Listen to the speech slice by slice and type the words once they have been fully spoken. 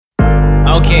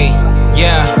Okay,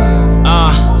 yeah,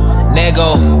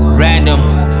 Lego, random,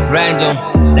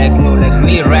 like no, like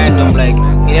really random, like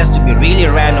it has to be really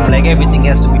random, like everything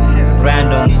has to be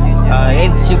random.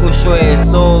 Jntz Okzk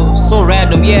is so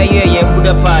random, yeah,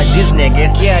 Budapa Disney, I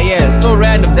guess, yeah, so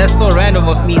random. That's so random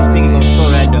of me speaking of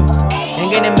so random. And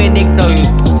gonna make tell you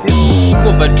this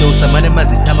overdose, man,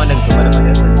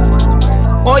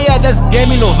 oh yeah, that's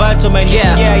Demi Lovato, man.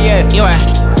 Yeah.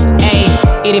 Hey,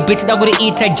 it a bit that would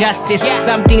eat a justice.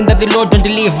 Something that the Lord don't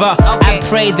deliver. I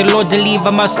pray the Lord deliver.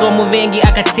 Masomo vengi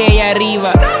akateya river.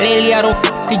 Lately I don't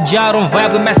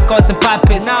vibe with mascots and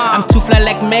puppets. I'm too fly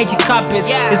like magic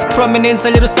carpets. His prominence a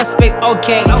little suspect.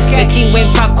 Okay. The team went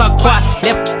kwa.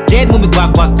 Left dead when we kwa.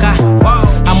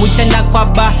 I'm wishing like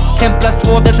kwaba.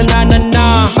 10+4, that's a na.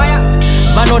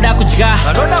 Vanoda kuchika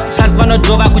Kazi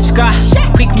vanodhova kuchika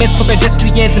Quick mess for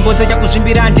pedestrians Mbodzo ya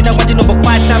kuzvimbira handina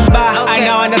kwandinobokwata ba I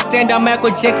now understand I'm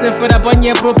Michael Jackson for up on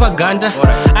your propaganda.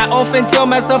 I often tell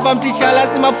myself I'm tichala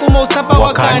simapfumo usafa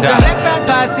wakanda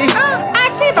Pasi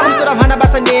Fakumsora vana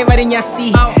basa never in your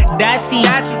sea. That's it.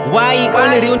 Why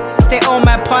only real stay on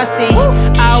my posse?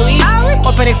 Are we?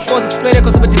 Open expose display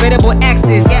cause of a debatable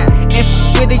axis. If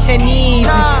with the Chinese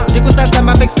Dikusasa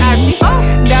my fix assy.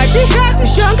 That's it.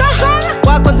 Shonga.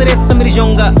 Walk on to this somebody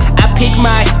jonga. I pick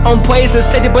my own poison.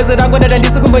 Steady boys that I'm gonna dance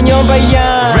this nyomba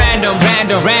ya. Random.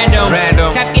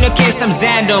 Tap in a case I'm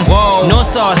Zandom. No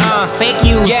sauce. Fake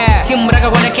news. Team Raga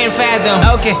one I can't fathom.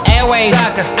 Okay. Airways.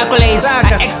 Accolades.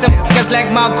 I accept just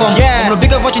like Malcolm. I'm no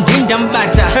bigger watching Din Dum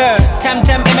Butter. Tam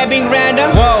am I being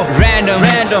random? Random.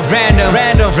 Whoa.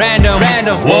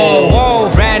 Random.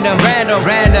 Whoa. Random.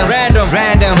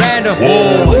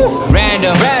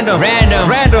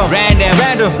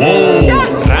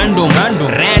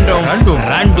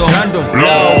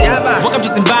 Welcome to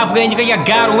Zimbabwe, and you got your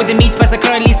garo with the meat pasta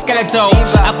currently skeletal.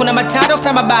 Akuna matados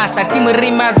na mabasa, team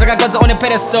rimas ragagods on a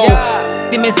pedestal.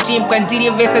 The mainstream quantity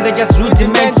vesa they're just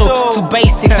rudimental, too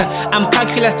basic. I'm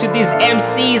calculus to these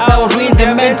MCs, I'll read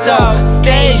the mental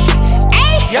state.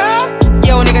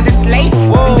 Yo niggas it's late.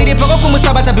 Ndiri pako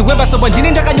kumusabata biweba sobo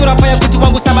njini ndakanyura paya kuti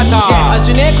wangu sabata.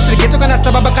 Azvine kuti geto kana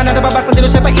sababa kana ndababa sandiro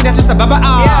shapa industry sababa.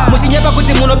 Mushinyepa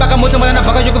kuti muno baka moto mwana na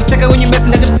baka yokufuteka when you mess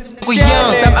ndati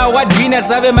some award winners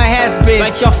have my hairspace,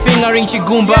 but your fingering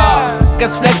chigumba.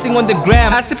 Cause flexing on the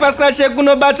gram. Asipa snache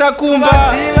kuno bata kumba.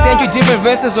 Send you different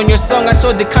verses on your song. I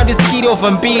saw the country skid of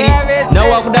Vampiri.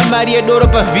 Now I could have married Doro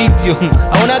per video.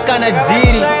 I wanna kinda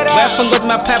did it. But I forgot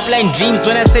my pipeline dreams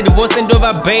when I said divorce and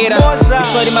over beta. You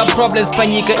told him my problems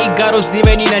panika igaro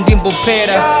even in and dimbo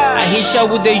pera. I hit you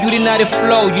with the urinary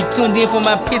flow. You tuned in for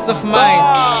my peace of mind.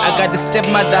 I got the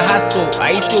stepmother hustle.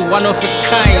 I see one of a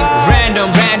kind.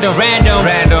 Random.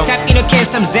 Tap in a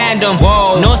case I'm Zandom.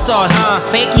 No sauce.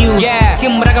 Fake news.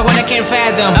 Team Raga one I can't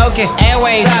fathom. Okay.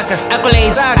 Airways.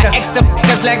 Accolades. I accept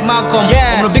just like Malcolm.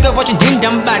 I'm no bigger watching Din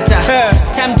Dum Butter.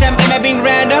 Tam am I being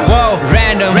random?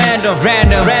 Random. Whoa.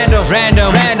 Random.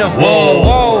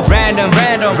 Whoa. Random.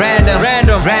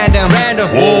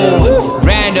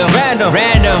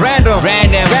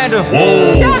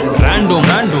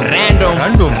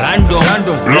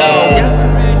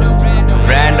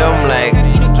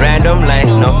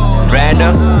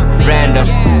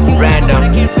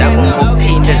 That won't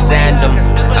paint the Zandom.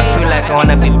 I feel like I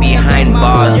wanna be behind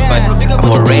bars, but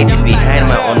I'm already behind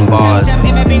my own bars. Like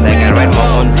I write my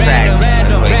own tracks.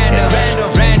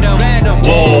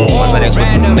 Whoa, but I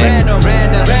couldn't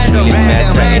doesn't really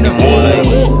matter anymore. Like,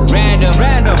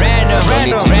 no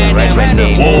need to write my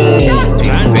name.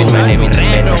 Write my name in the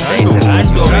meta things.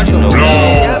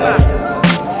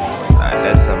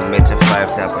 That's a meta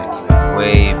 5 type of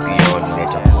way beyond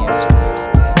meta 4.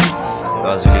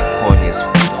 That was really corny as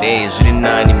days. Really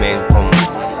anime from.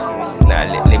 Nah,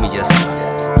 let me just.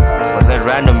 Was that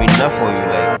random enough for you?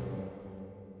 Like.